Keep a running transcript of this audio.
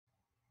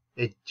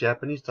a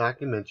Japanese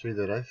documentary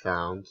that I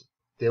found.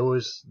 There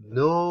was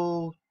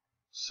no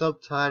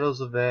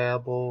subtitles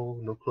available,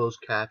 no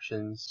closed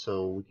captions,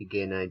 so we could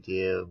get an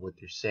idea of what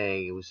they're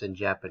saying. It was in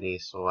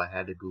Japanese, so I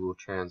had to Google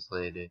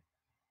Translate it,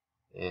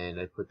 and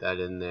I put that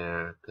in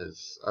there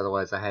because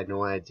otherwise I had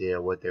no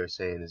idea what they were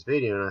saying in this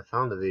video, and I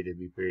found the video to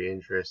be pretty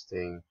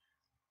interesting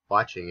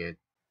watching it.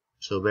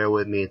 So bear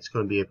with me, it's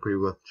going to be a pretty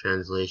rough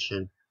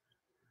translation.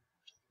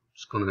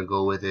 Just going to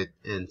go with it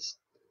and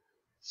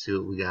see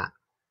what we got.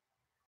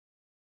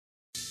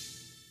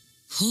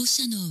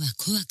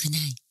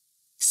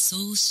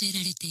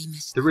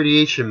 The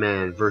Radiation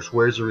Man vs.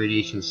 Where's the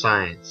Radiation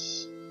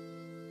Science?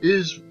 It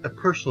is a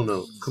personal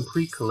note,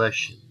 complete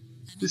collection.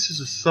 This is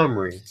a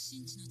summary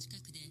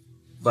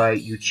by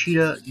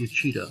Uchida.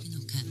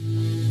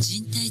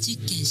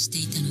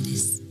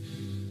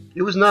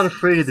 It was not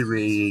afraid of the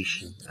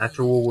radiation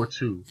after World War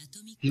II.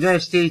 The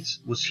United States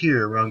was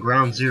here around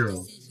ground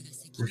zero,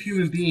 where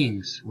human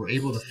beings were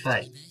able to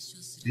fight.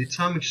 The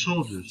atomic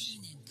soldiers,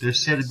 there are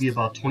said to be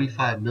about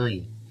 25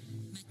 million.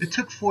 It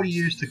took 40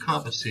 years to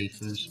compensate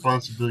for the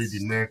responsibility of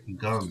the American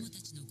government.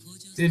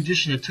 In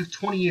addition, it took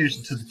 20 years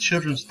until the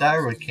children's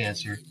thyroid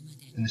cancer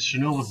and the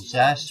Chernobyl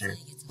disaster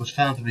was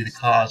found to be the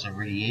cause of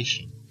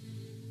radiation.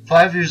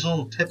 5 years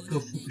old, typical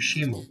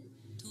Fukushima,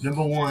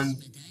 number 1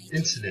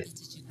 incident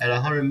at a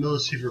 100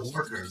 millisievert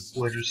worker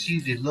who had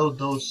received a low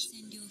dose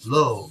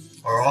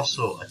are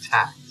also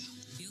attacked.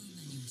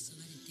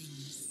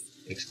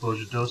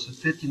 Exposure dose of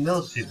 50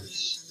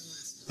 millisieverts.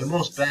 The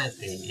most bad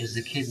thing is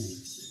the kidney,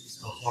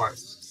 the heart,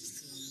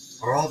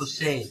 are all the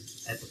same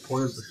at the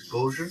point of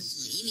exposure.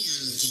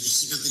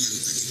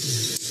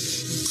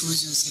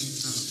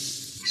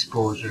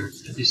 Exposure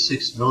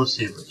 56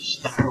 millisieverts,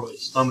 thyroid,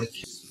 stomach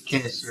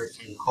cancer,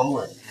 and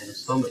colon, and the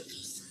stomach.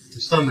 The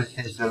stomach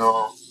has been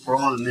all, for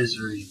all the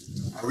misery,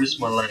 I risk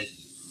my life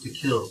to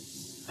kill.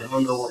 I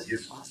don't know what you're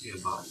talking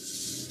about.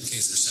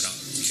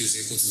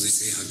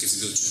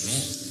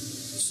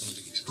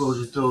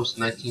 Exposure dose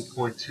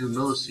 19.2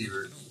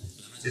 millisievert.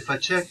 If I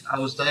check, I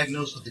was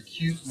diagnosed with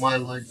acute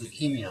myeloid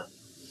leukemia.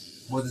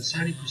 More than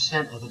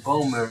 70% of the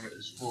bone marrow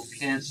is full of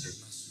cancer.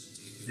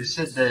 They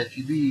said that if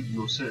you leave,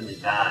 you will certainly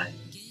die.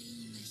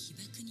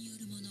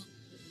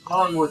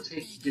 How long will it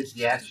take to get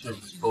the action of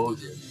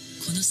exposure?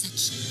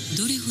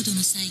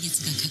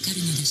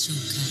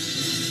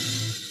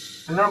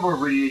 The number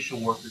of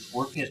radiation workers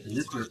working at the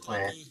nuclear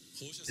plant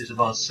is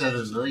about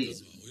 7 million.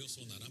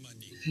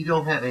 If you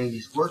don't have any of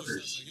these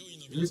workers,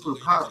 the nuclear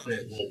power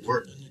plant won't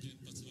work.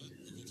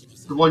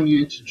 The one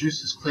you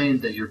introduced has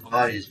claimed that your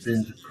body has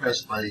been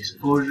depressed by the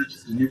exposure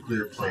to the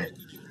nuclear plant.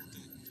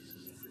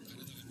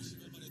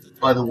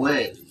 By the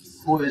way,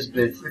 who has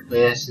been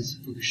frequently asked since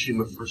the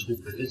Fukushima first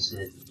nuclear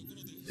incident,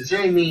 is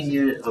there any mean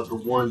unit of the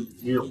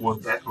unit 1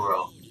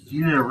 becquerel,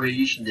 unit of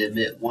radiation to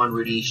emit 1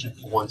 radiation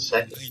for 1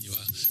 second?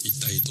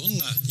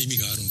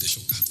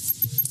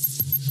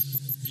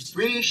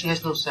 Radiation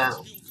has no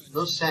sound,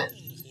 no scent,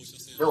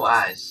 no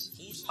eyes.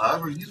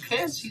 However, you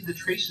can see the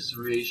traces of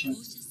radiation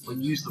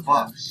when you use the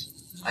box.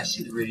 I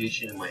see the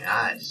radiation in my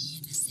eyes.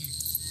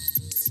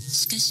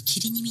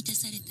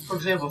 For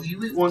example, if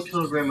you eat 1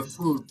 kilogram of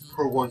food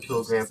per 1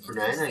 kilogram per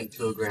 99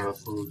 kilogram of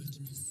food,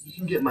 you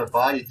can get my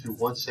body through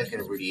 1 second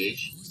of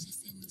radiation.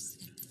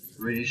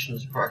 The radiation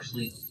is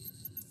approximately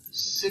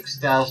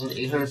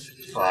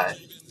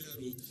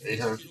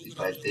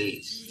 6,855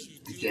 days.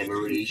 The gamma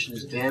radiation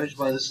is damaged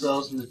by the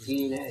cells in the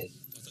DNA.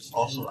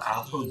 Also,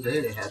 alpha and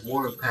beta have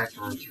more impact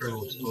on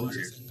internal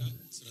exposure.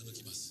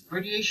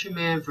 Radiation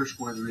Man vs.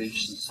 Where the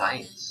Radiation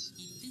Science.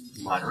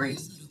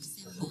 Moderating.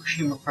 The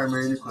Fukushima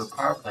primary nuclear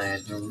power plant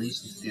has been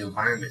released into the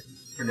environment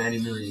for 90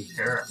 million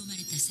tera.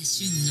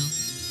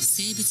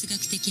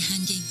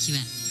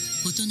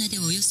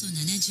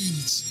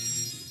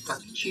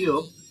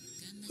 Takichiyo,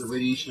 the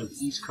radiation of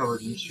east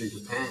covered eastern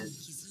Japan.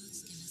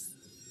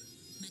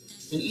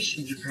 In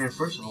eastern Japan,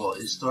 first of all,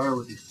 it started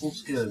with a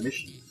full-scale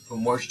emission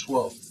from March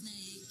 12th,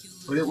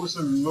 but it was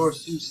in the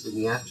northeast in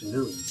the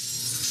afternoon.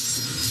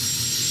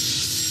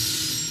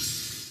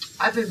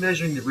 I've been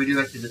measuring the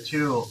radioactive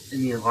material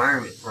in the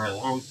environment for a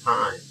long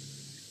time,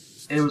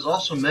 and it was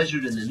also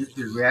measured in the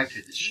nuclear reactor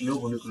at the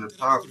Chernobyl nuclear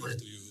power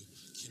plant.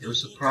 It was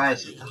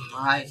surprised that the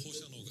high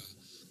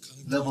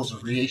levels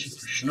of radiation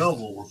for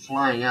Chernobyl were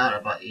flying out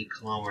about 8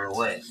 kilometers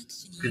away.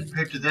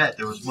 Compared to that,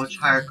 there was much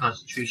higher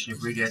concentration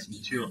of radioactive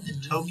material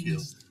in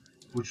Tokyo,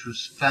 which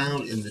was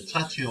found in the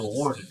Tatio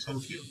ward of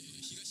Tokyo.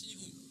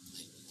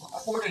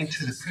 According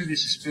to the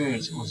previous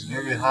experience, it was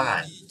very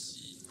high.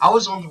 I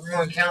was on the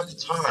wrong count at the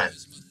time,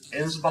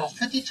 and it was about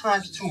 50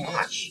 times too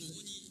much.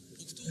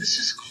 This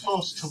is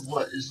close to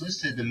what is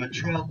listed in the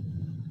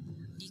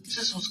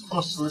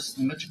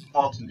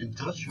Metropolitan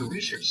Industrial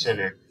Research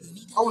Center.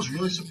 I was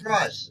really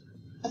surprised.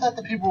 I thought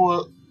the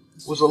people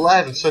was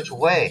alive in such a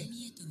way.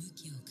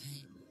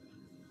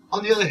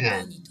 On the other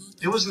hand,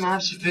 there was an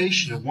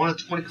observation of 1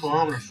 to 20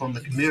 kilometers from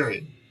the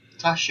Kamiri,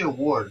 Tashio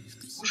Ward,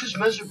 which was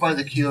measured by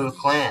the Kyoto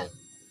clan.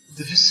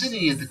 The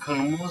vicinity of the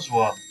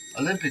Konomozawa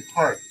Olympic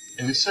Park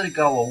and the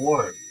Sarigawa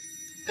Ward.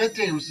 That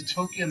day was the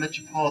Tokyo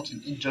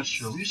Metropolitan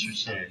Industrial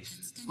Research Center,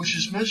 which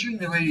is measuring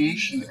the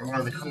radiation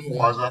around the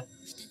Kamiwaza,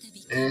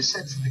 and is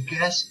sent to the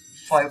gas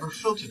fiber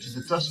filter to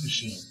the dust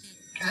machine,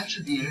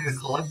 captured the air and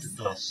collected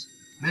dust,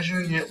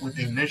 measuring it with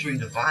a measuring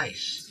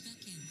device.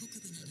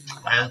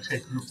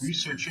 Biotech group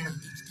researcher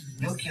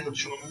Yokio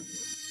Chun.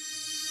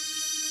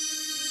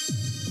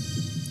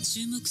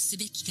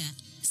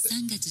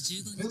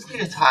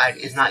 Nucleotide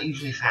is not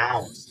usually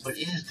found, but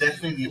it is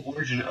definitely the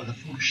origin of the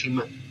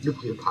Fukushima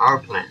nuclear power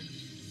plant.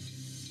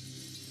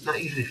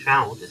 Not usually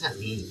found, what does that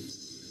mean?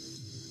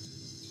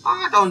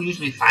 I don't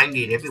usually find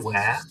it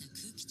everywhere.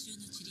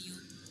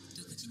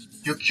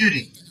 You're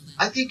cutie.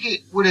 I think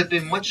it would have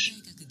been much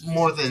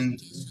more than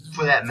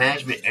for that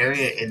management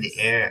area in the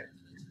air.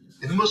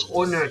 In the most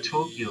ordinary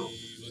Tokyo,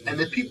 and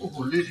the people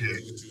who live here,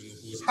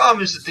 the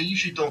problem is that they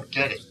usually don't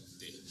get it.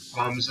 The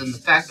problem is in the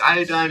fact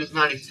iodine is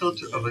not a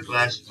filter of a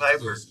glass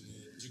fiber.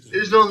 It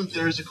is known that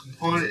there is a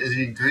component of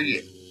the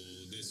ingredient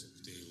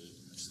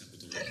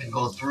that can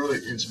go through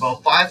it, and it's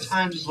about 5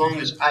 times as long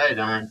as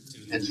iodine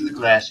into the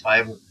glass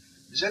fiber.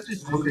 It's actually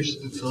bookish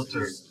to the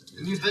filter.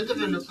 In the event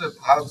of a nuclear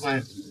power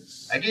plant,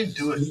 I didn't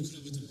do it.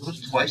 It was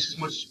twice as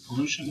much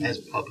pollution as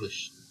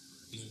published.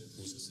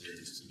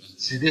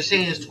 See, they're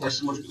saying it's twice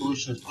as much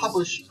pollution as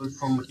published, but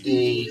from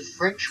a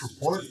French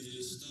report,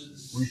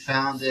 we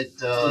found that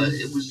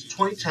it was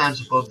 20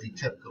 times above the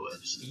typical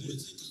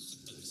estimate.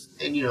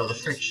 And the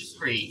French are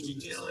pretty,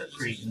 they're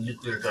pretty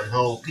nuclear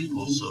gun-ho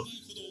people, so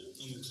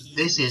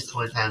they say it's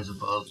 20 times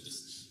above.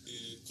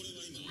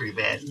 Pretty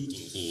bad.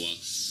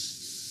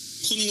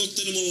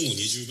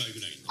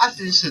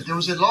 After this, there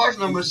was a large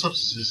number of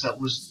substances that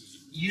was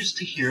used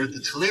to hear the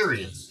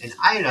tellurium and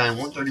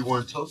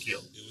iodine-131 in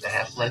Tokyo. The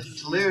half-life of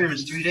tellurium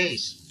is 3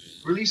 days.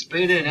 Release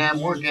beta and add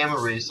more gamma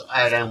rays to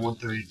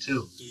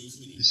iodine-132.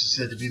 This is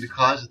said to be the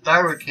cause of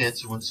thyroid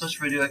cancer when such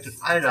radioactive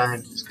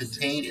iodine is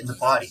contained in the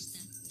body.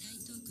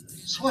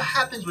 So what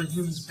happens when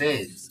humans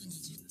bathe?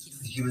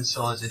 The human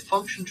cell has a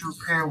function to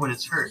repair when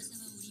it's hurt.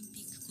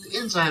 The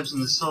enzymes in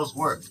the cells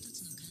work,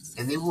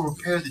 and they will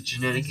repair the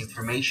genetic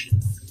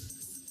information.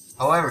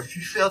 However, if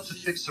you fail to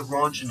fix the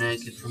wrong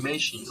genetic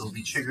information, it will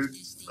be triggered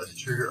by the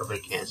trigger of a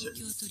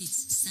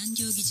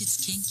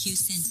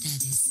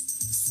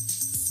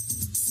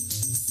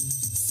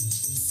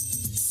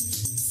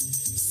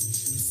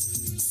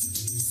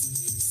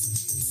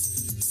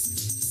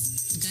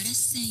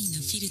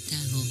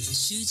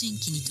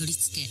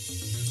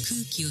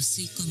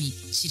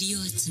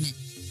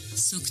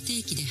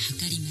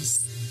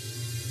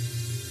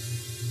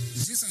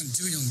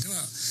では、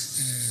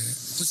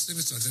放射性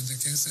物質は全然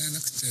検出されな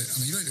くてい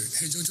わゆる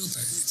平常状態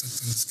だったんで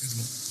すけれど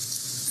も、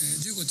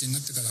15日にな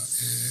ってから、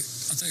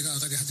値が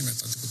上がり始め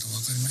たということが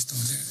分かりました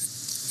ので、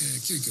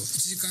急遽1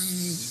時間間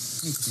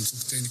隔の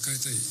測定に変え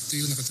たりと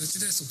いうような形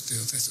で測定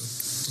体制を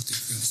取って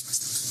いくようにしまし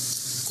た。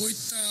こういっ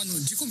た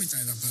事故みた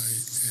いな場合、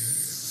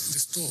で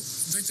すと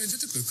大体出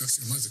てくる各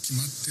種がまず決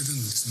まってるん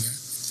ですね。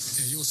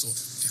要素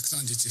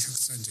131、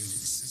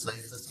132。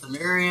Like the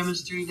tellurium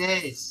is 3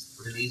 days.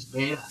 Release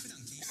beta.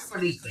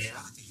 Release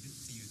beta.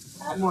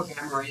 Add more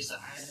gamma rays to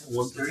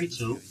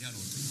iodine-132. それは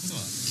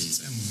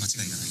もう間違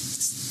いがないんで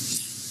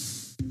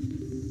す。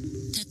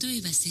例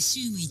えばセ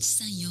シウム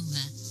134は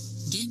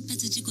原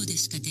発事故で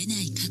しか出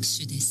ない核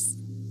種です。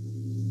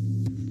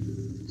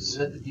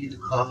Said to be the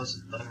cause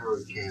of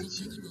thyroid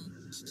cancer,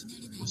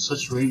 when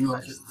such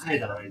radioactive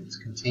iodine is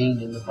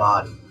contained in the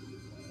body.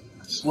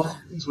 So what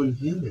happens when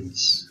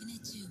humans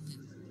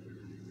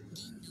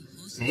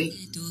bathe?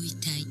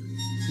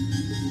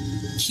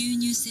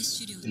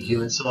 The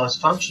human cell has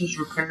functions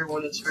to repair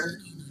when it's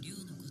hurt.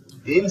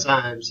 The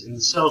enzymes in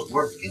the cells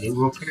work and they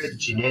will repair the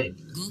genetic.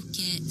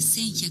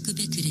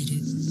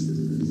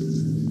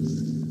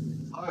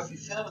 However, if you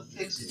fail to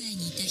fix it,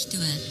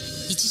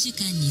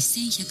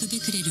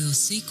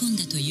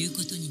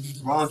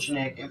 wrong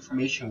genetic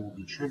information will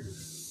be triggered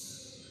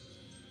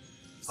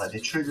by the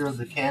trigger of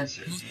the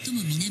cancer.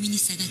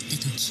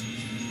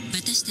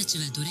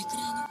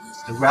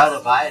 The route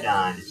of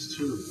iodine is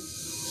 2.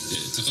 高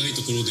い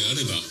ところであ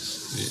れば、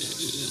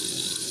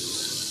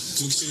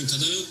空気中に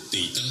漂って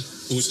いた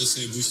放射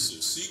性物質を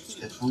吸い込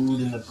んで The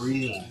food and the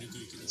breathing,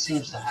 it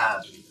seems to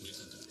have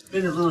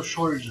been a little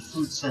shortage of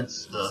food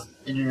since the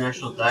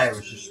international diet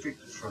was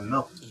restricted from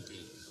milk.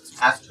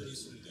 After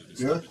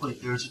the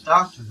earthquake, there was a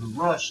doctor who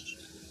rushed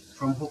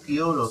from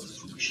Hokkaido to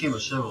Fukushima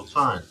several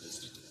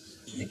times.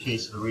 In the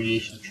case of the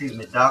radiation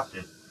treatment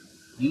doctor,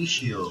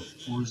 Nishio,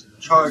 who was in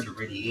charge of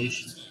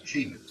radiation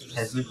treatment,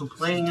 has been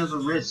complaining of the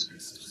risk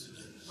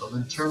of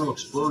internal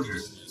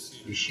exposure.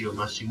 Nishio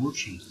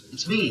Mashimuchi.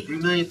 It's me, 3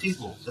 million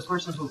people, the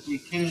person who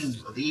became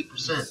the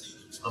 8%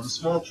 of the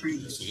small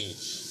treatment. The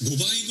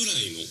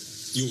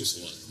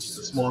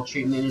small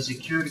treatment is a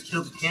cure to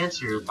kill the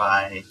cancer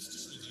by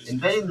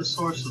inventing the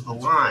source of the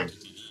Lyme.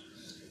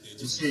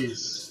 This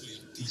is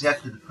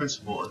exactly the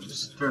principle of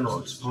external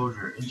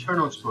exposure.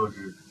 Internal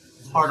exposure,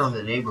 hard on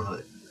the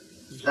neighborhood.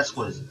 That's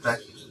what is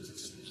effective.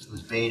 It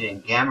was beta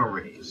and gamma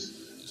rays.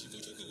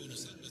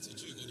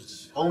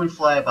 Only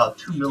fly about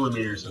 2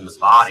 millimeters in the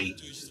body.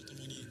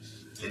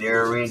 An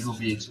area range will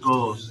be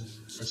exposed,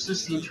 and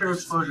since the internal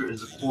exposure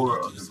is the core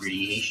of the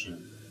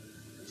radiation.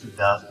 In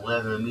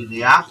 2011,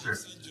 immediately after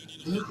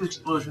the nuclear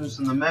explosions,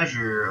 and the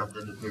measure of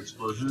the nuclear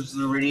explosions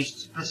and the radiation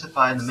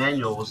specified in the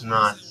manual was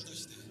not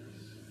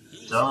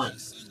done.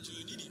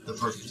 The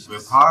first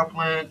nuclear power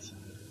plant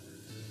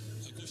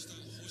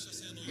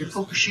in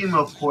Fukushima,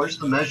 of course,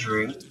 the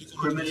measuring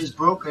equipment is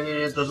broken and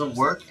it doesn't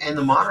work, and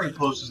the monitoring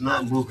post is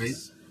not moving,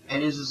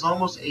 and it is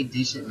almost a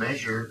decent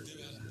measure.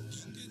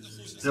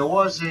 There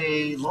was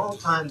a long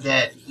time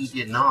that he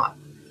did not.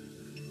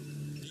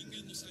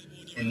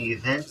 In the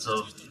event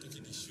of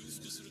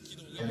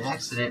an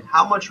accident,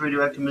 how much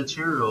radioactive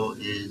material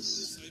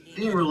is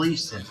being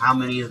released and how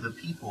many of the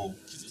people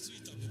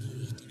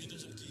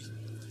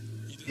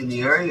in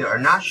the area are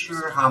not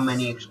sure how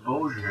many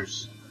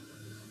exposures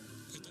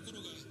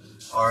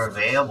are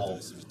available.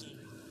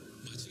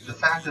 The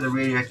fact that the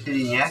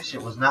radioactivity in the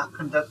accident was not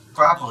conducted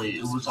properly,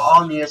 it was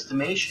all in the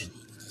estimation.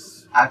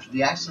 After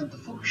the accident, the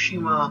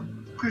Fukushima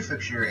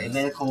Prefecture, a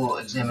medical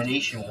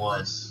examination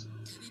was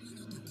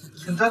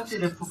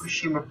conducted in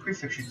Fukushima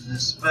Prefecture to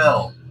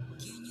dispel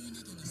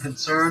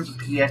concerns of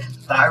pediatric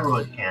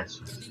thyroid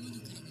cancer.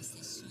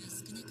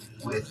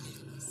 With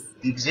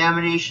the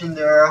examination,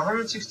 there are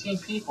 116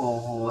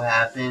 people who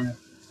have been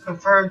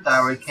confirmed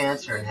thyroid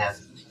cancer and have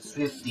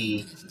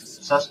 50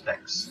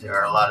 suspects. There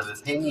are a lot of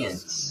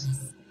opinions,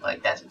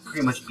 like that's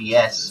pretty much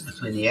BS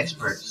between the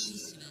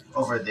experts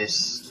over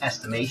this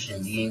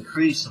estimation. The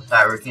increase of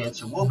thyroid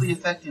cancer will be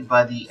affected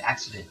by the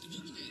accident.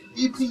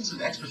 The opinions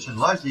of experts are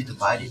largely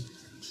divided.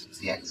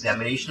 The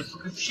examination of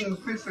Fukushima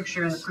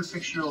Prefecture and the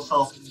Prefectural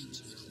Health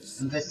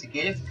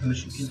Investigative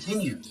Commission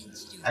continued,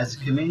 as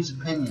the committee's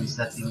opinions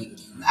that the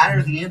matter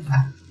of the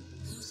impact.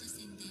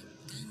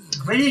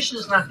 Radiation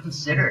is not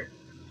considered.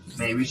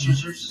 Many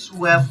researchers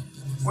who have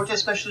worked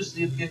as specialists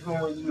at the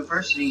Fukushima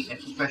University and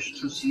Professor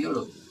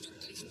Tsuyoda,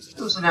 it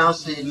was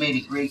announced that it made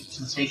a great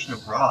sensation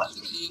abroad.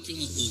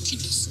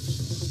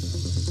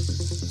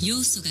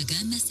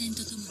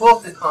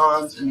 Both the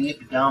cons and the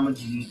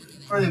epidemiology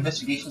further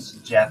investigations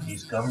of the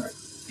Japanese government.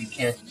 They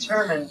can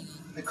determine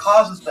the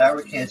cause of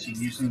thyroid cancer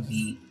using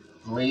the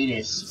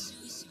latest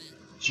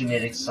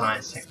genetic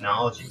science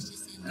technology,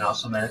 and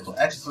also medical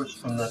experts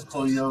from the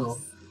Kyoto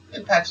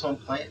impacts on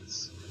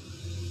plants.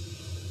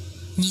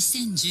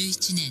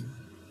 2011年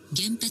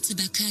原発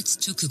爆発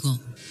直後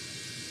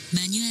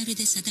マニュアル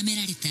で定め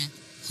られた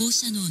放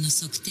射能の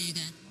測定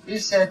が It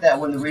is said that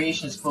when the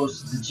radiation is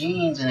exposed to the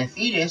genes in a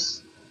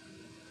fetus,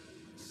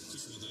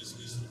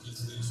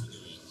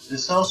 the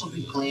cells will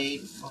be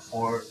cleaned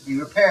before the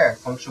repair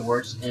function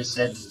works, and it is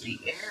said that the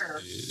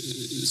air,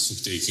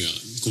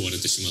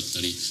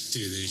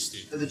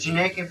 that the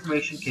genetic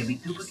information can be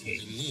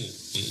duplicated.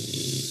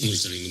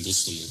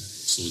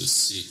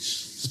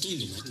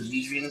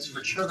 These reasons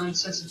for children's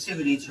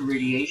sensitivity to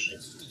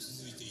radiation.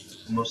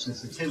 The most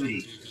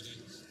sensitivity,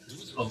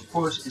 of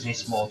course, is a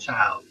small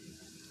child,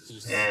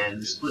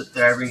 and the split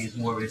thyroid is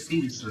more of a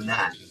fetus than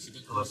that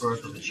of a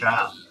birth of a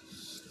child.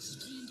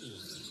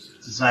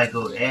 It's a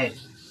zygote egg.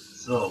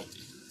 So,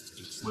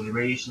 when the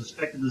radiation is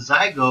affected, the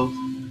zygote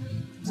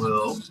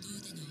will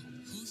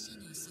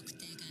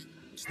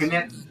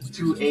connect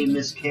to a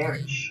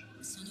miscarriage.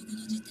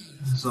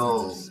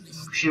 So,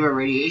 Fukushima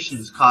radiation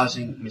is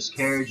causing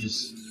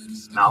miscarriages,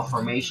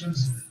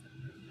 malformations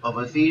of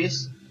a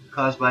fetus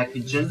caused by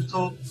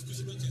congenital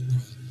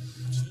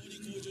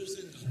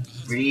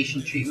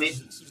radiation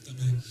treatment.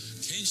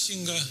 検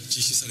診が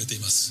実施されてい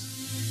ます。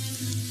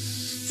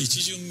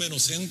1巡目の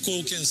先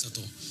行検査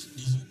と2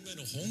巡目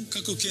の本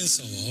格検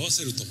査を合わ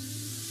せると、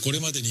これ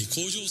までに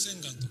甲状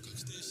腺がんと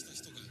確定した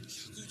人が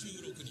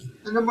116人。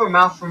The number of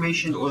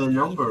malformation or the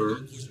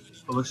number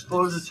of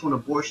exposure to an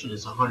abortion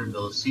is 100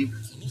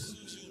 millisieverts.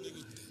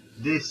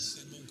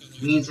 This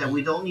means that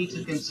we don't need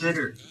to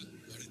consider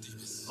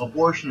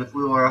abortion if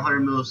we are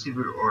 100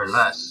 millisievert or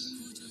less.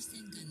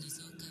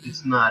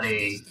 It's not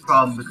a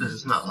problem because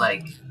it's not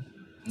like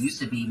it used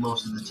to be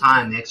most of the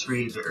time. The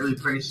X-ray of the early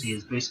pregnancy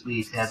is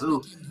basically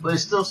taboo, but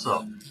it's still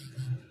so.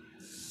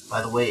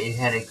 By the way, it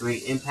had a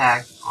great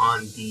impact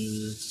on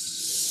the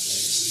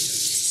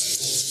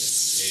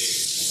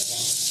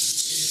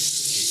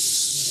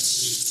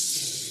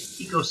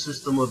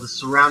ecosystem or the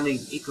surrounding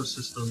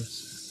ecosystems.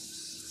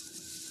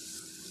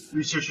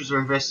 Researchers are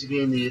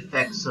investigating the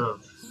effects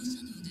of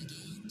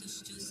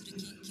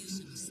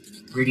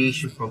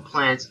radiation from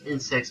plants,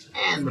 insects,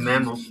 and the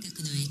mammals.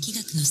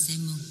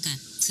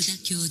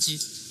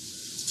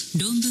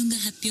 論文が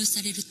発表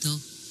されると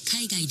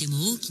海外で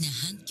も大きな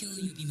反響を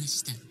呼びま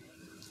した。甲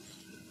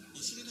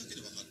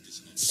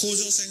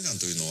状腺がん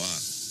というのは、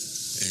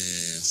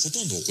ほ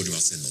とんど起こりま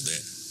せんので、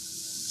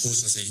放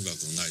射線被曝の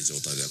ない状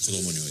態では子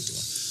どもにおいては、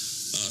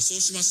そう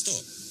しますと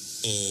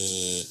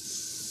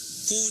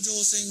甲状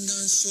腺が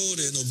ん症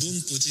例の分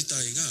布自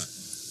体が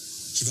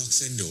被曝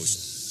線量を表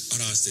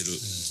している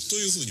と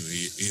いうふうにも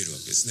言えるわ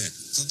けですね。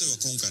例え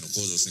ば今回の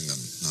甲状腺がん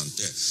なん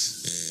て、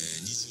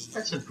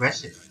That's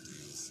impressive.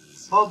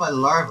 Followed by the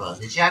larva,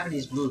 the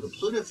Japanese blue, the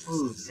polluted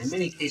food, in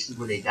many cases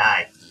where they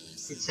die.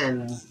 It's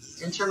an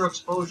internal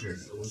exposure.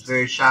 It was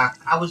very shocked.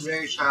 I was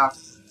very shocked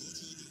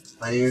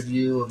by the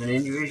review of an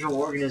individual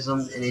organism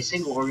and a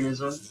single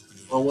organism.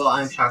 Well,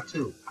 I'm shocked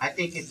too. I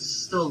think it's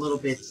still a little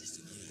bit,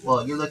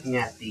 well, you're looking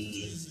at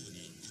the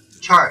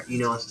chart,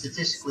 it's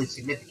statistically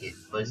significant.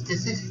 But it's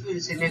statistically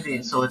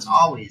significant, so it's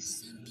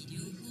always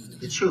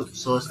the truth.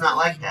 So it's not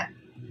like that.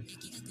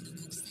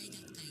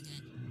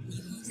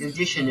 In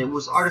addition, it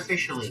was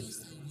artificially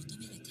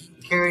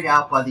carried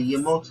out by the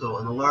Yamoto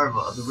and the larva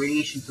of the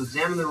radiation to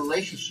examine the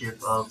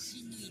relationship of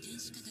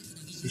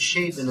the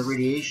shape and the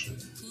radiation.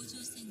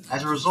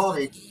 As a result,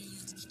 it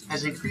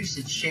has increased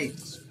its shape.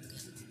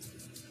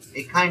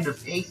 A kind of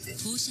aphid, a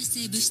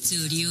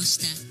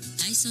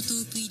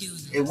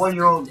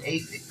 1-year-old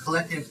aphid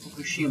collected in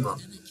Fukushima,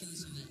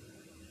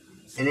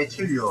 and a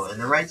 2-year-old.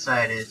 And the right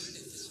side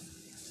is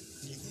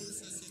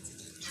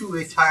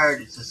two-way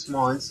tired. It's a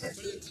small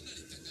insect.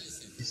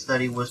 The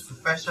study was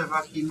Professor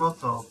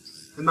Akimoto,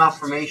 the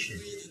malformation,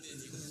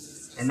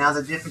 and now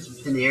the difference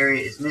between the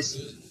area is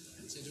missing.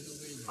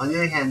 On the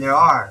other hand, there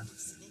are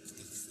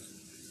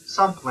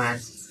some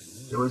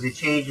plants. There was a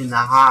change in the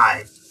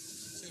high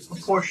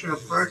proportion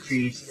of fir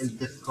trees in the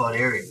difficult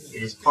area.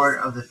 It is part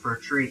of the fir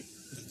tree.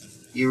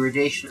 The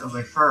irradiation of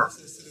a fir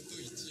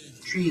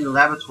tree in the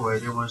laboratory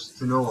there was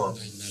to know of.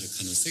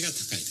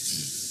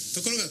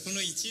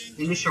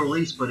 The initial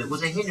release, but it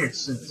was a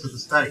hindrance to the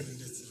study.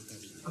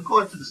 I'm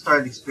going to the start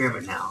of the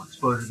experiment now,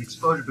 exposure to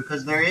exposure,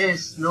 because there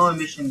is no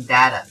emission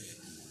data.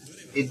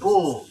 A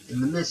bull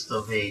in the midst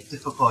of a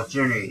difficult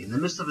journey, in the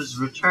midst of his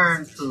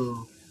return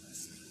to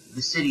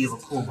the city of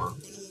Okuma,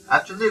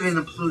 after living in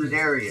a polluted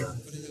area,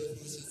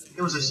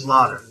 it was a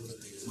slaughter.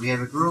 We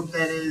have a group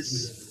that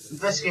is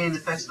investigating the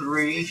effects of the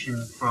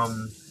radiation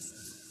from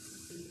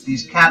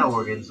these cattle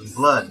organs and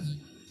blood.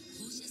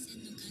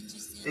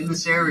 In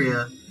this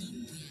area,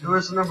 there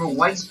was a number of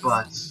white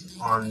spots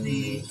on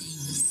the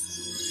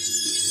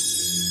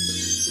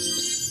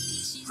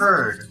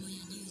herd.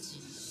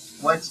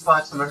 White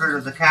spots on the herd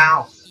of the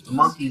cows, the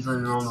monkeys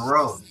living on the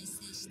road.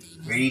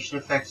 Radiation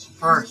effects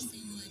first.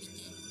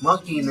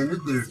 Monkey in the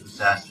nuclear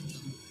disasters.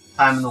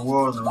 Time in the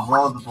world and the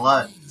world of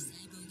blood.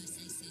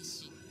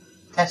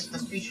 Test the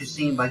features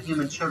seen by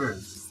human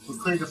children were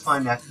clearly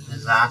defined after the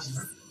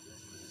disaster.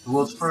 The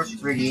world's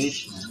first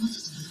radiation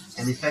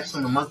and the effects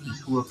on the monkeys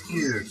who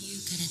appeared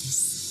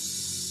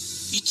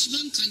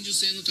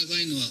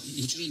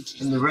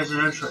in the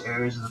residential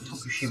areas of the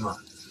Fukushima.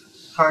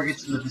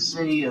 Targets in the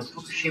vicinity of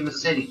Fukushima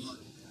City.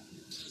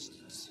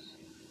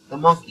 The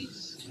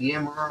monkeys, the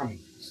Amurami.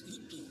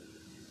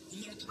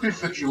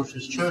 Prefecture which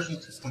was chosen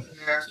to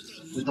compare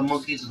with the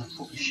monkeys of the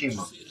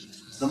Fukushima.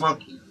 The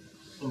monkey.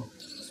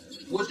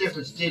 What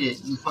difference did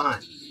you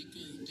find?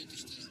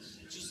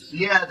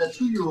 Yeah, the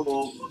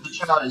 2-year-old of the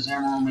child is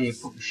Amurami in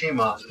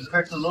Fukushima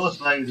compared to the lowest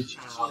value of the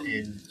child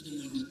in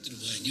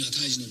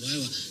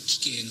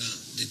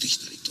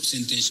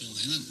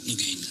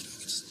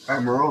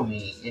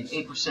Amurami in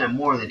 8%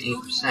 more than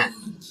 8%.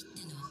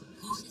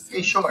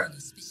 In short,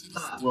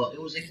 well, it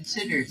was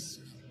considered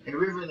a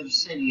river in the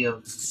vicinity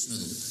of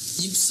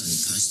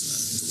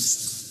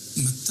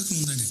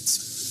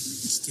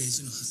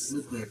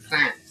nuclear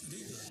plant.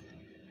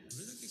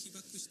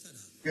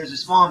 There's a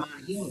small amount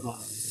of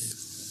hemoglobin.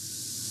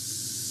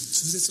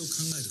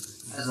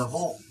 As a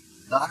whole,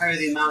 the higher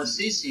the amount of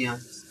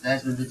cesium that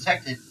has been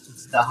detected,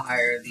 the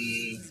higher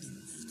the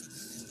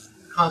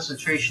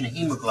concentration of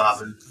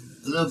hemoglobin.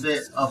 A little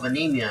bit of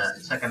anemia,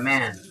 it's like a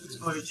man.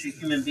 Exposure to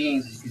human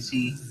beings, as you can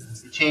see,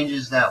 the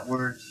changes that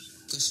were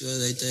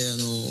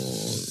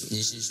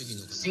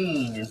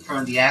seen in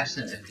front of the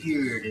accident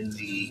appeared in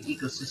the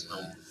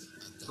ecosystem.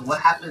 So what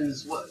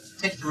happens,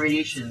 takes the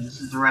radiation, this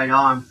is the right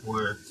arm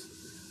for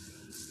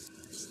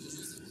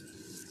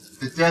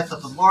the death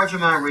of a large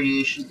amount of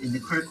radiation in the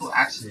critical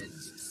accident,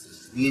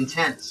 the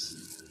intense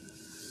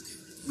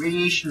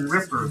radiation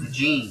ripper of the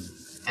gene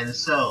and the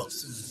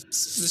cells.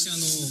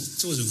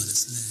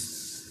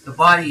 The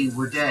body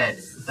were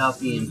dead without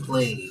being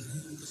plagued.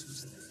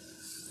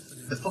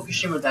 The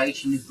Fukushima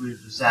Daiichi nuclear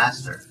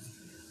disaster.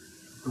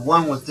 The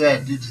one was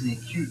dead due to the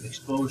acute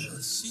exposure.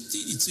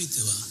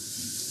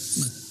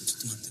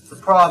 The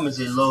problem is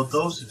a low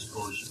dose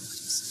exposure.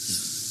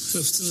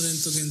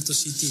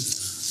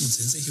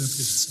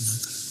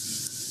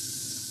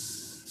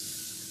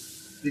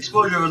 The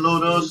exposure of a low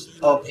dose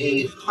of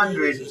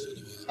 100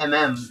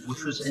 mm,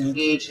 which was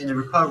engaged in the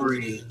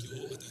recovery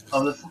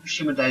of the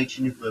Fukushima Daiichi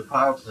nuclear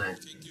power plant.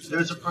 There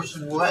is a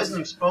person who has an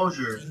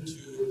exposure to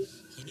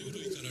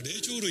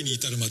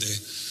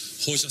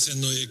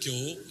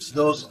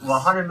those of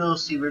 100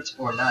 millisieverts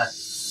or less.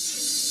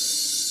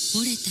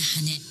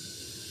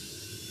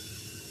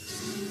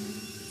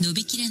 伸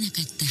びきらな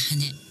かった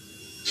羽、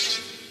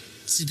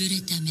潰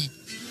れた目。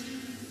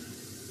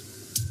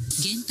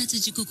原発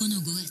事故後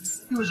の5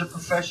月。He was a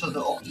professor of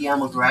the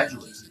Okayama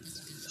Graduate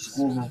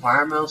School of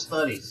Environmental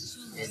Studies,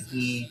 and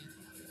he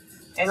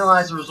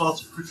analyzed the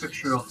results of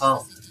prefectural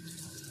health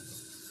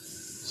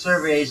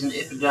surveys and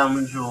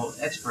epidemiological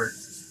expert.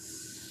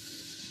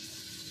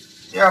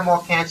 There are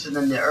more cancer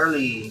than the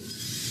early.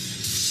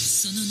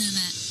 その名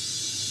は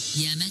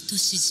大和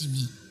しじ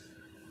み。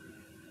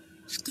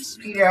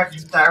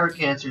 Pediatric thyroid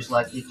cancer is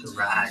likely to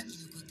rise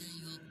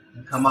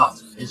and come up.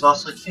 It's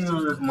also a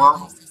cumulative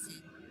model.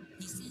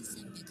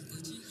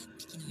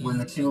 When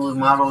the cumulative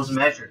model is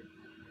measured,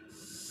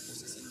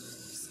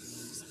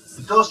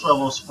 the dose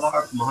level is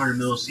far from 100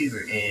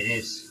 millisievert, and it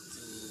is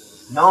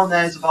known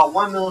that it's about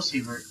 1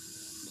 millisievert,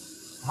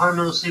 100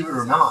 millisievert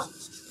or not.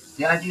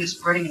 The idea of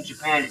spreading in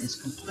Japan is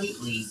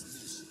completely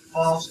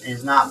false and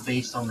is not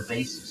based on the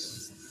basis.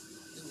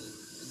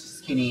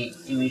 Kenny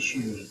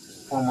Imishuri,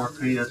 former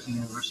Kyoto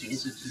University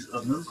Institute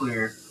of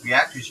Nuclear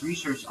Reactors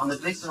Research on the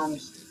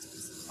victims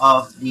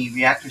of the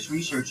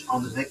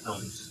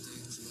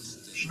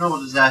Chernobyl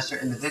disaster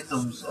and the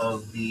victims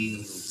of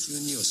the 急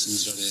には信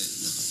じられなかった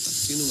っ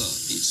ていうのが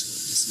印象で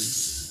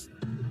すね。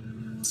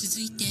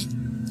続いて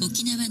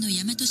沖縄の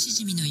大和し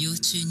じみの幼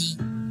虫に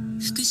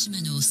福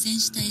島の汚染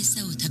した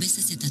餌を食べ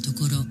させたと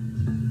ころ、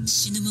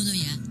死ぬもの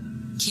や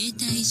形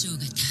態異常が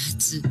多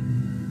発。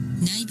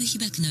内部被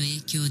曝の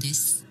影響で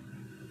す。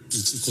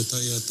1個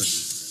体あたり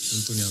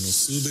本当に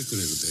数ベク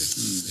レルで、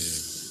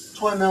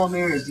20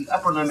 millimeter is the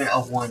upper limit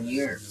of 1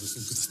 year. ショ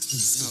ックだったん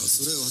ですよ。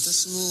それ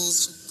私も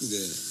ショックで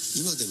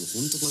今でも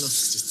本当かなって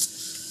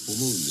思う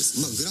んです。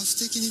まあグラフ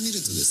的に見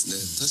るとですね、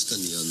確か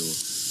に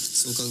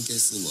相関係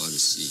数もある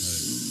し、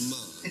まあ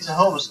It's a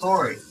hell of a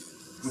story,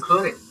 including た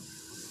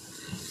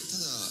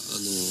だ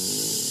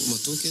まあ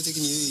統計的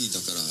に優位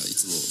だからい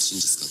つも真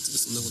実かっていう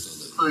そんなことは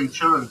ない。including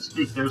children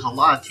speak. There's a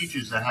lot of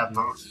teachers that have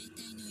not.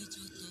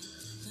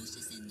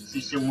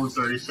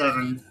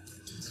 CC-137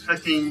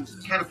 affecting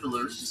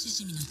caterpillars. し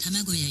じみの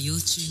卵や幼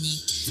虫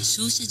に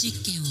照射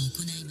実験を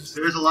行いまし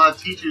た。 There's a lot of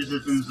teachers that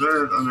have been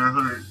observed under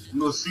 100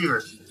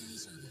 millisievert.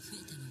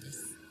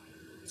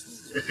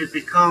 If it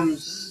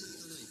becomes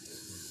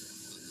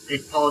a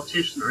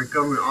politician or a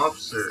government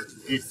officer,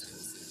 it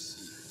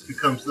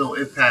becomes no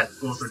impact.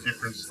 Both are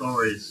different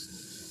stories.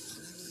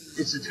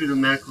 Institute of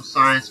Medical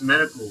Science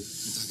Medical. 打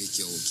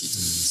撃は大きいと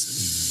思いますよ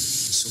ね。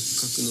触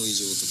覚の異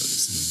常とかで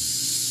すね。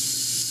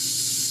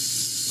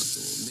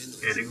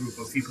 And a group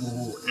of people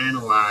who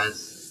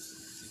analyze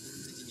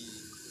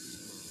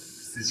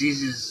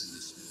diseases.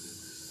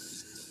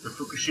 The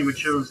Fukushima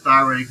children's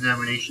thyroid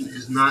examination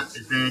is not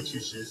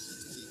advantageous.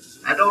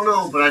 I don't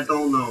know, but I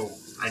don't know.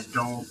 I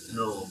don't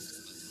know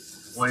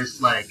what it's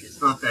like.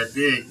 It's not that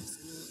big.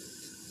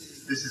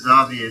 This is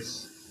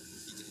obvious.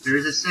 There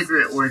is a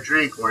cigarette or a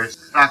drink or a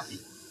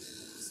sake,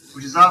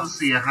 which is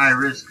obviously a high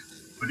risk,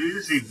 but it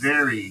is a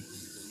very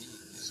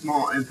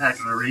small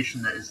impact on a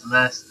ration that is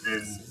less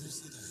than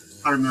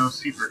 100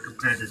 millisievert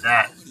compared to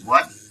that.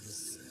 What?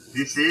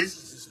 This is?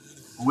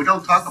 Well, we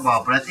don't talk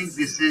about, but I think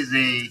this is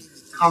a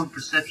common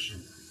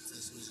perception.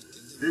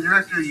 The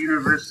director of the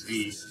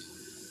University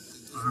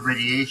of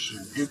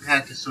Radiation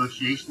Impact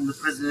Association, the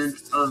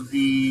president of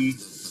the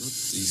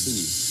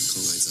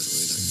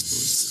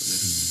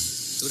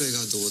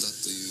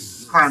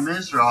Prime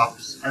Minister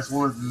office as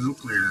one of the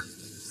nuclear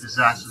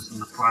disasters in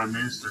the Prime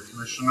Minister from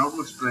the Chernobyl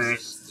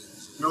experience,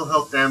 no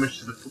health damage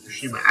to the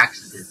Fukushima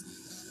accident.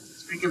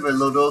 Speaking of a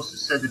low dose,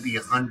 is said to be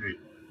 100.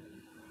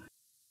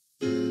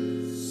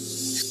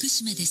 福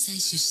島で採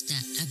取した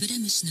アブラ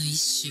ムシの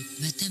一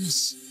種ワタム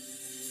シ。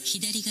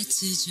左が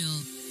通常、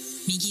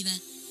右は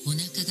お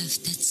腹が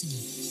2つに。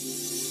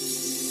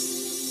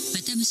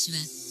ワタムシは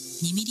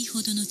2ミリ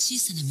ほどの小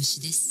さな虫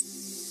で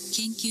す。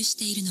研究し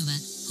ているのは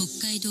北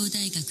海道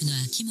大学の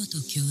秋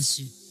元教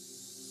授。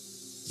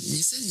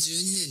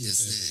2012年にで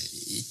すね、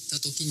行った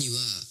時には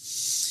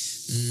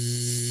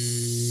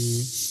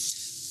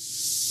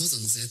まず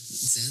全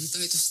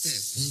体として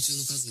昆虫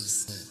の数が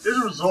As a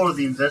result of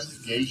the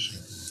investigation,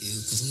 ってい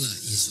うことが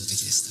印象的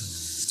でした。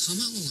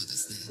卵がで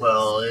すね。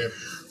Well, if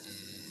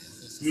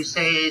you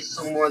say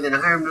some more than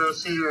 100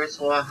 millisieverts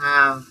will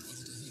have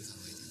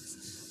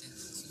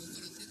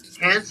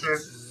cancer,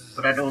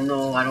 but I don't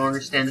know, I don't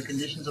understand the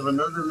conditions of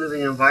another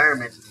living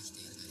environment.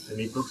 I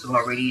read books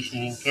about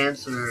radiation and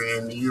cancer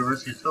in the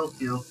University of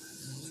Tokyo.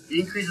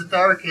 The increase of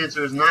thyroid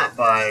cancer is not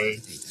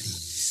by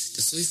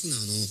そういうふうな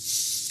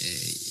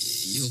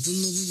余分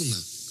の部分が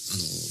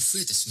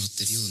増えてしまっ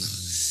ているような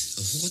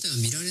他では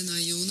見られな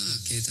いような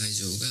形態異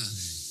常が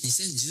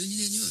2012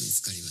年には見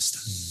つかりまし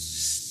た。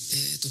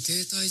形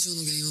態異常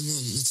の原因はも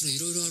ちろんい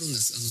ろいろあるんで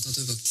す。例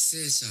えば寄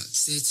生虫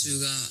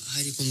が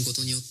入り込むこ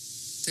とによっ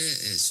て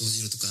生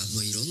じるとか、い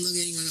ろんな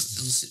原因が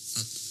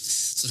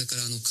それか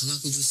ら化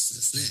学物質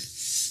ですね。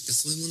で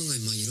そういうものが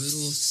今いろいろ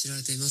知ら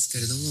れていますけ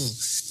れども、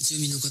住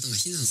民の方が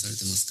避難され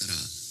てますから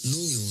農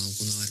業が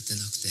行われて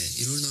なくて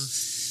いろいろな、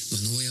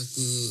農薬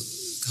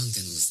関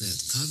係のですね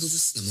化学物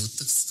質が全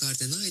く使われ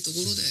てないとこ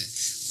ろで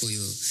こうい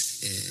う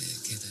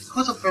形態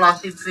because of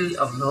philosophy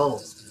of law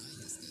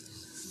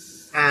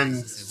and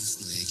生物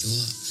の影響は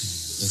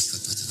大きかっ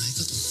たんじゃない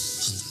かと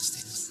判断し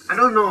ています。I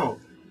don't know.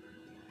 ワ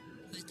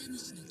タム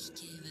シの奇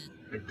形は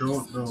I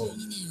don't know.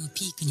 2012年を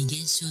ピークに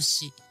減少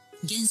し、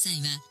現在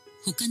は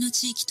他の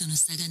地域との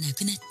差がな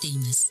くなってい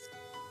ます。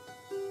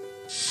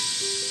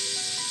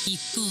一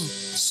方、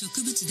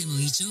植物でも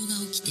異常が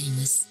起きてい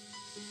ます。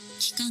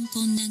帰還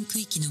困難区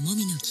域のモ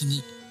ミの木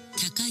に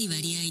高い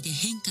割合で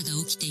変化が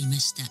起きていま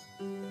した。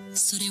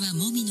それは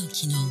もみの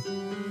木のこ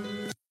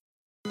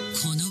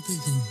の部分。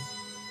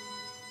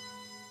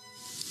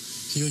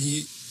非常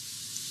に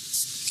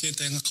形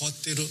態が変わっ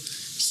ている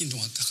頻度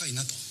が高い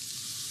なと。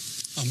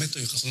芽と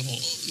いうかその、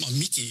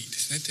幹で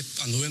すね。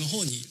上の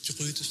方に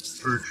直立し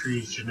て。For a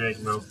tree's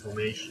genetic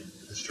malformation,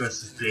 the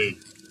stress is big.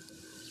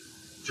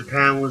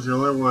 Japan was the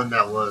only one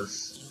that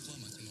was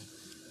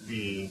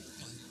the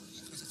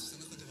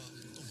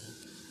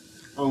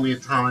only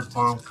atomic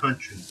bomb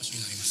country.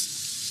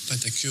 大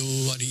体9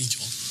割以上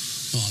の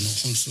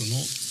本数の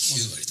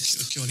9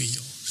割以上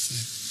ですね。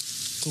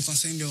交換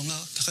線量が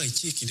高い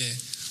地域で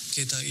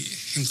形態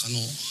変化の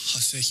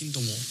発生頻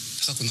度も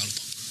高くなる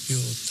とい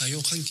う対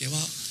応関係は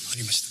あ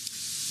りました。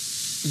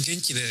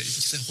現地で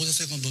実際放射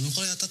線がどの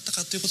くらい当たった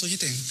かということ自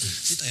体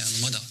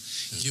まだ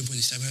十分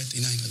に調べられて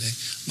いないので、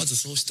まず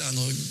そうした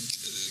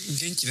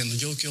現地での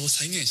状況を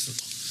再現する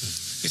と、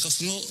それから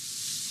その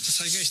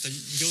再現した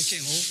条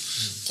件を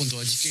今度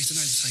は実験室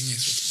内で再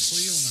現すると、そう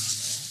いうような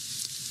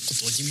こ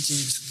とを地道にで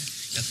す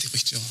ねやっていく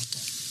必要があると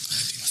考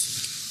えています。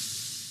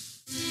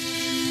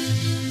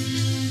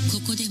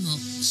ここでも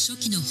初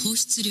期の放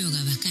出量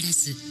が分から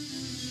ず、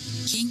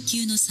研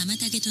究の妨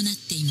げとなっ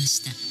ていま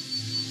した。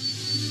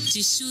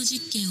実証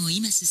実験を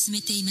今進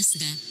めています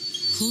が、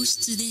放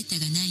出データ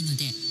がないの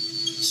で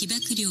被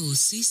曝量を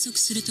推測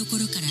するとこ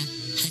ろから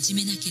始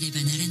めなければ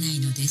ならない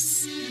ので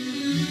す。す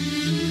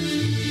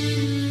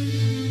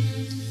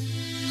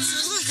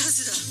ごい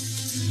数だ。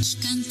帰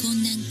還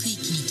困難区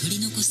域に取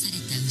り残され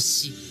た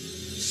牛。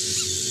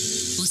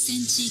汚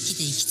染地域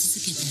で生き続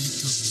けた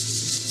後、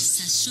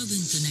殺処分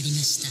となり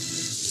ました。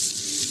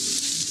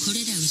こ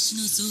れら牛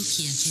の臓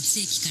器や血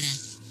液から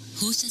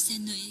放射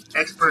線の影響。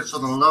 Experts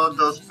on the low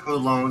dose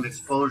prolonged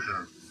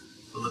exposure.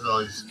 So look at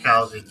all these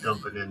cows they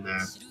dumping in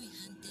there.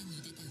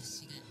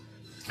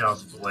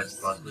 Cows with the white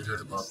spots, we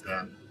heard about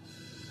that.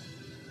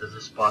 There's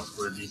the spots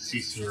where the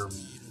cesium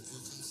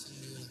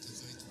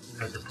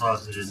had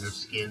deposited in their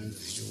skin.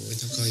 非常に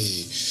高い、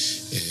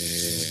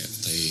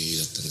値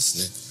だったんです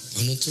ね。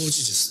当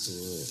時ですと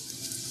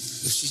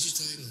牛自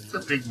体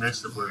が It's a big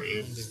mess that we're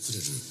in. 飛んでくれ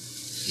る、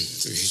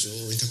という非常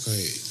に高い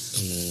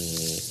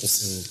汚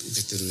染を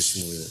受けてる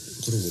牛も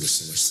ゴロゴロ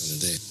してましたの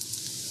で、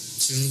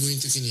治療の部員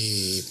的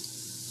に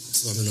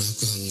ツバメの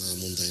白斑が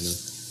問題になっ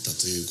た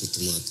ということ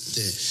もあっ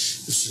て、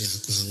牛に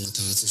白斑が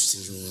多発し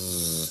ているのが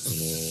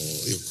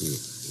よく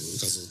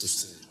画像と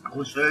して。I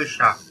was very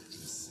shocked.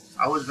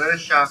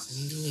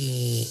 線量の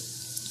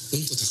う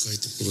んと高い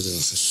ところで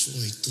は発症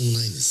が一頭も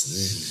ないんですね。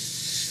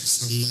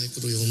3マイク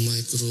ロ4マ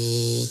イクロ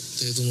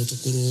程度のと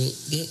ころの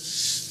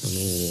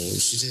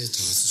牛で多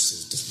発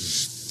している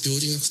と。病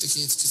理学的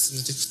に突き進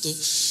めていくと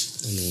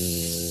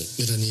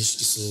メラニン色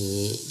素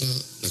が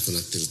なくな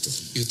っていると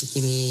いうとこ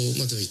ろ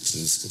までは言っ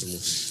てるんですけども、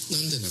な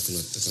んでなく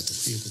なったかと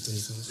いうことに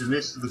関しては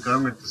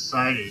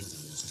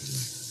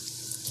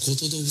高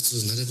等動物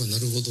になればな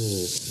るほど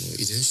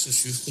遺伝子の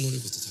修復能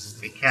力って高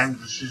くなる。被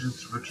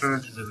爆の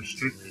影響で遺伝子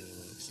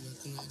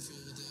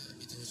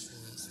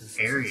が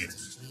area.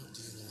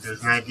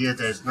 There's an idea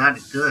that it's not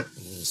good.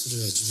 そ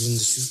れは自分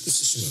で修復し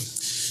てしまう。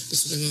で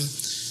それが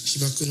被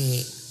爆の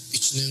1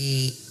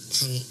年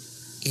半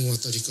のあ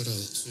たりから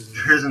そういう。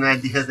 There's an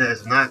idea that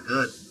it's not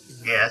good.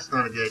 Yeah, it's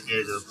not a good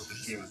idea to go to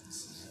Fukushima.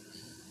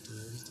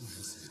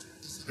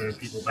 Sending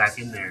people back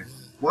in there.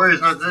 Worry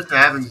is not good to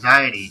have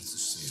anxiety.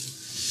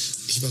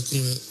 被爆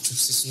の直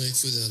接の影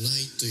響ではな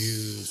いと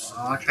いう。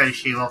 I'll try to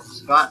shave off the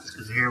spots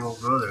because the hair won't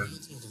grow there.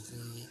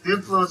 The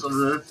influence of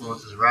the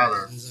influence is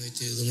rather 現在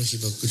程度の被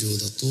爆量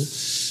だと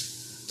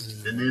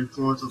than the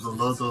influence of the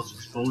low dose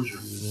exposure.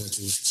 というのが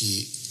常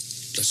識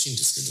らしいん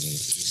ですけども、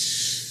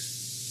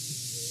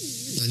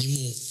何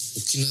も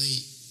起きな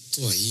い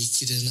とは言い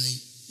切れな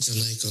いじゃ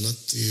ないかな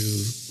と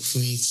いう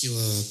雰囲気は。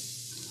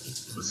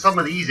 But some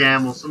of these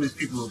animals, some of these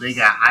people, they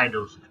got high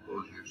dose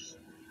exposures.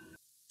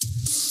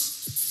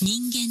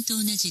 人間と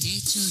同じ霊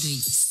長類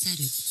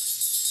猿。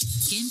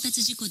原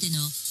発事故で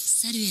の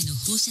猿への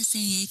放射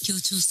線影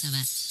響調査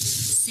は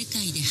世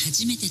界で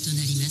初めてと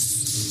なりま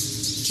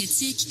す。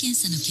血液検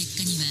査の結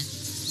果には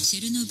チ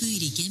ェルノブイ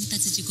リ原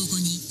発事故後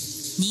に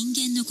人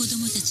間の子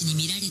供たちに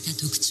見られた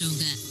特徴が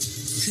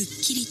くっ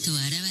きりと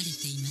現れ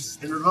ていまし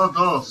た。 In the low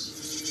dose.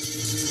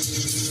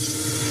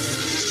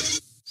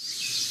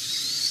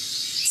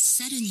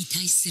 猿に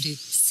対する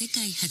世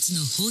界初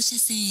の放射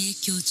線影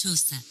響調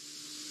査。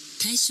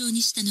対象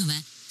にしたのは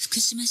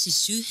福島市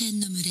周辺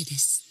の群れで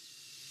す。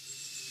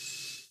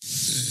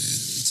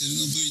チェ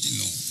ルノブイリ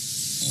の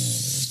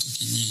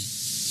時に、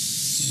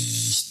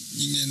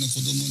人間の子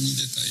供に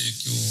出た影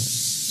響っ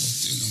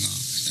ていうのが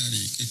やは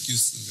り血球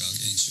数が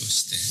減少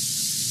して、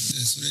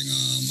でそれが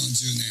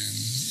10年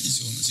以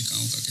上の時間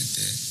をかけ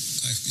て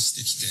回復し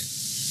てきて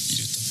い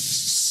ると、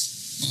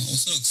お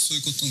そらくそう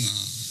いうことが、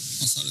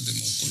猿でも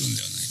起こるん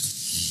ではないかと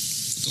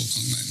いうことを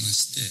考えま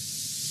して、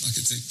血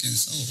液検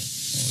査を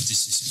実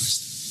施しまし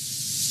た。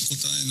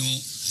個体の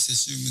セ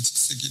シウム蓄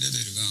積レベ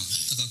ルが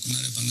高くな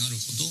ればなる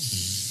ほど、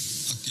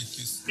白血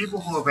球数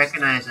People who are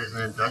recognized as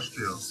an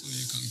industrial. そう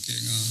いう関係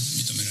が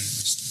認められ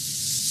まし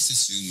た。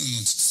セシウム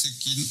の蓄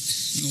積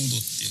濃度っ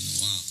ていう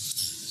のは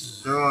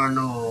There are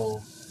no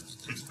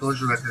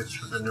exposure records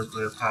for the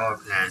nuclear power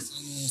plant. 汚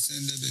染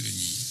レベルに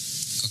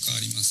関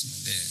わりますの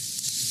で、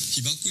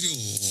被曝量を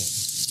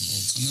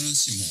必ず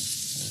しも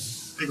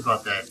Think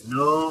about that.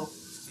 No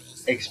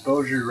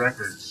exposure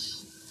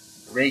records.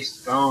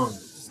 Erased, gone,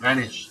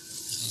 vanished.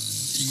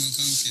 因果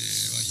関係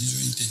は非常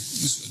に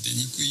むしろ出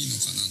にくい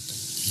のかなとい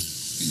う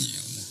ふうに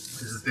は思っ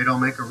ています。 Because if they don't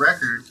make a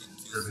record,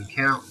 it doesn't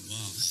count.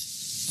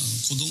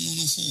 子供の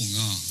方が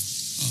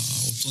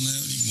大人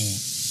よりも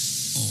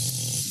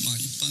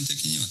一般的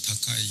には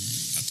高い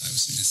値を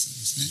示すん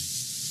ですね。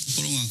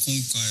ところが今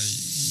回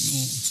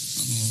の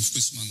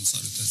福島の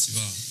猿たち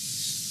は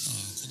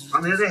子供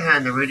On the other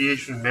hand, the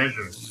radiation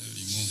measure 大人よ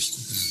りも低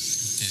くなって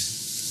いて、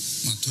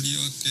とり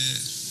わけ、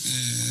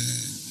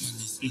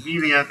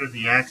immediately after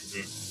the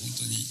accident, 本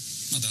当に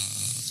まだ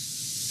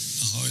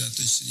母親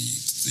と一緒に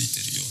くっついて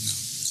いるような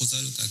子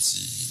猿た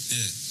ち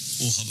で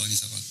大幅に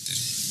下がってい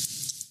る。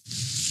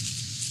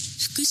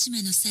福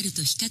島の猿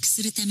と比較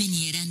するため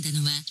に選んだ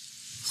のは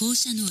放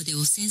射能で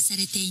汚染さ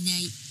れていな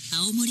い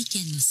青森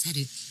県の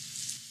猿。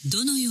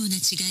どのような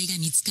違いが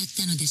見つかっ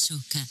たのでしょ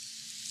うか。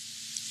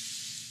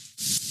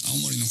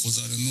青森の子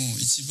猿の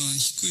一番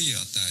低い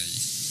値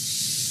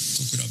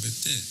と比べ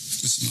て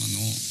福島の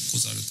子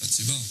猿た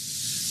ちは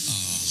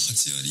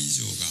8割以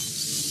上が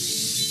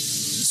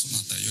そ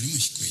の値より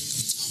も低いと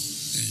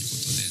いうこ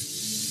とで、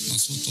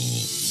相当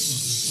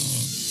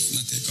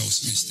な低下を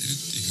示している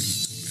っていうふう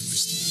に考えま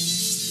した。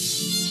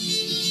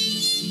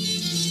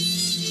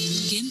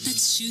原発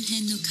周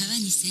辺の川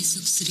に生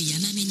息するヤ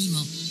マメに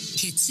も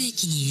血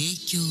液に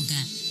影響が。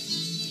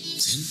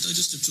全体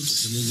としてちょっと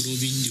ヘモグ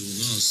ロビン量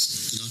が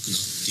少なくな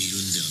ってい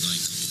るんではな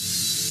いかと。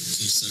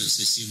検出される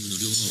セシウム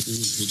の量が多い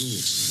ほど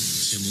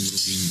ヘモグ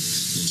ロビン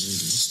の濃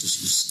度が少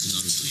し薄く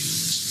なるという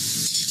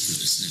傾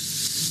向ですね。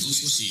もう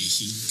少し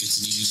貧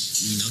血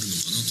になるの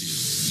かなという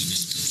イメ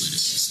ージ例え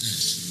ればです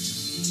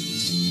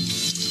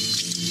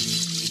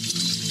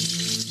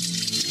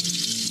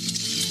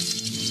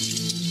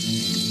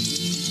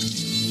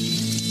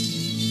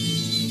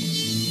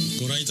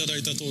ご覧いただ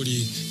いた通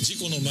り、事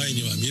故の前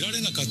には見られ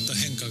なかった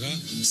変化が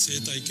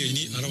生態系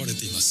に現れ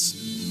ています。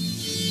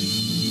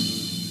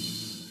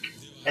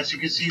 as you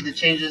can see, the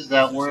changes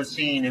that weren't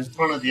seen in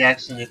front of the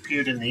accident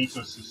appeared in the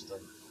ecosystem.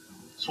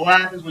 So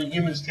what happens when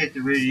humans take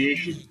the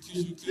radiation?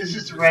 This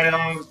is the right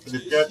arm for the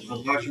death of a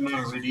large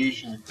amount of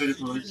radiation, the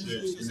critical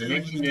incident in the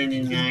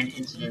 1999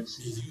 incidents,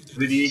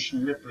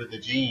 radiation Ripper, the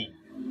gene.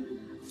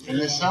 And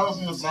the cells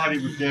in the body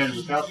were dead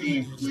without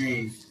being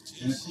inflamed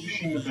in the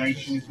Fukushima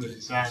nuclear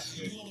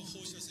disaster.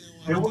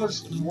 There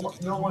was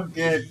no one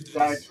dead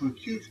died to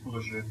acute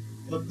exposure,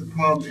 but the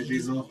problem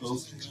is a low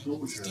dose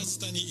exposure.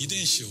 遺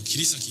伝子を切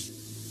り裂き、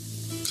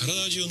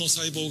体中の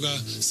細胞が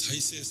再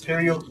生さ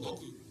れ Periopal,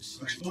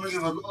 exposure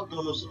of a low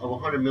dose of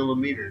 100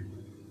 millimeter,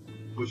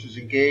 which was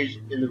engaged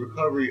in the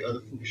recovery of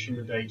the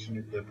Fukushima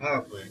nuclear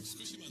power plant.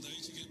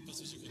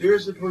 There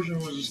is a person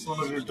who was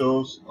exposure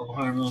dose of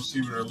 100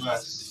 millisievert or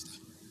less.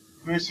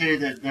 We would say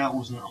that that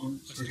was an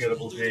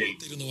unforgettable day.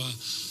 ているのは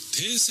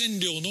低線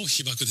量の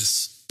被曝で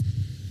す。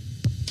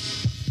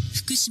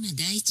福島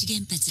第一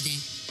原発で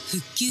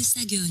復旧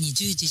作業に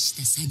従事し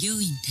た作業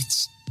員た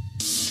ち。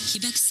被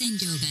曝線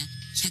量が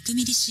100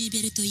ミリシー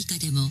ベルト以下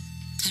でも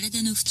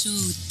体の不調を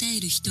訴え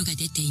る人が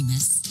出ていま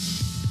す。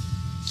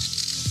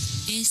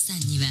 A さん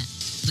には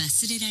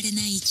忘れられ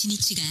ない一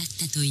日があっ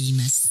たといい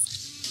ます。こ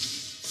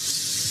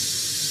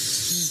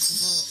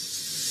こ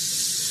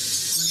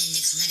5年で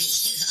かなり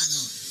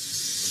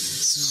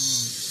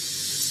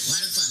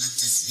悪くはなっ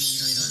たですね。い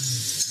ろいろ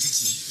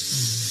形で。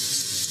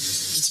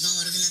一番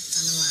悪くなっ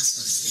たのは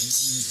そうですね。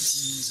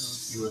腎臓。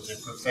 He was a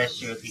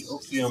professor at the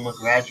Fukushima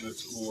Graduate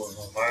School of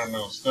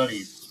Environmental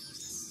Studies,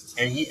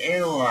 and he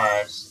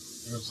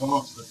analyzed the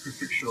results of the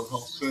prefectural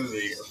health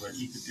survey of an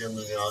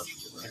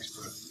epidemiological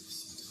expert.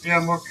 There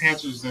are more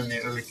cancers than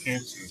the early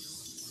cancer.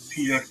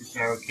 Pediatric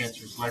thyroid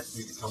cancer is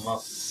likely to come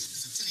up.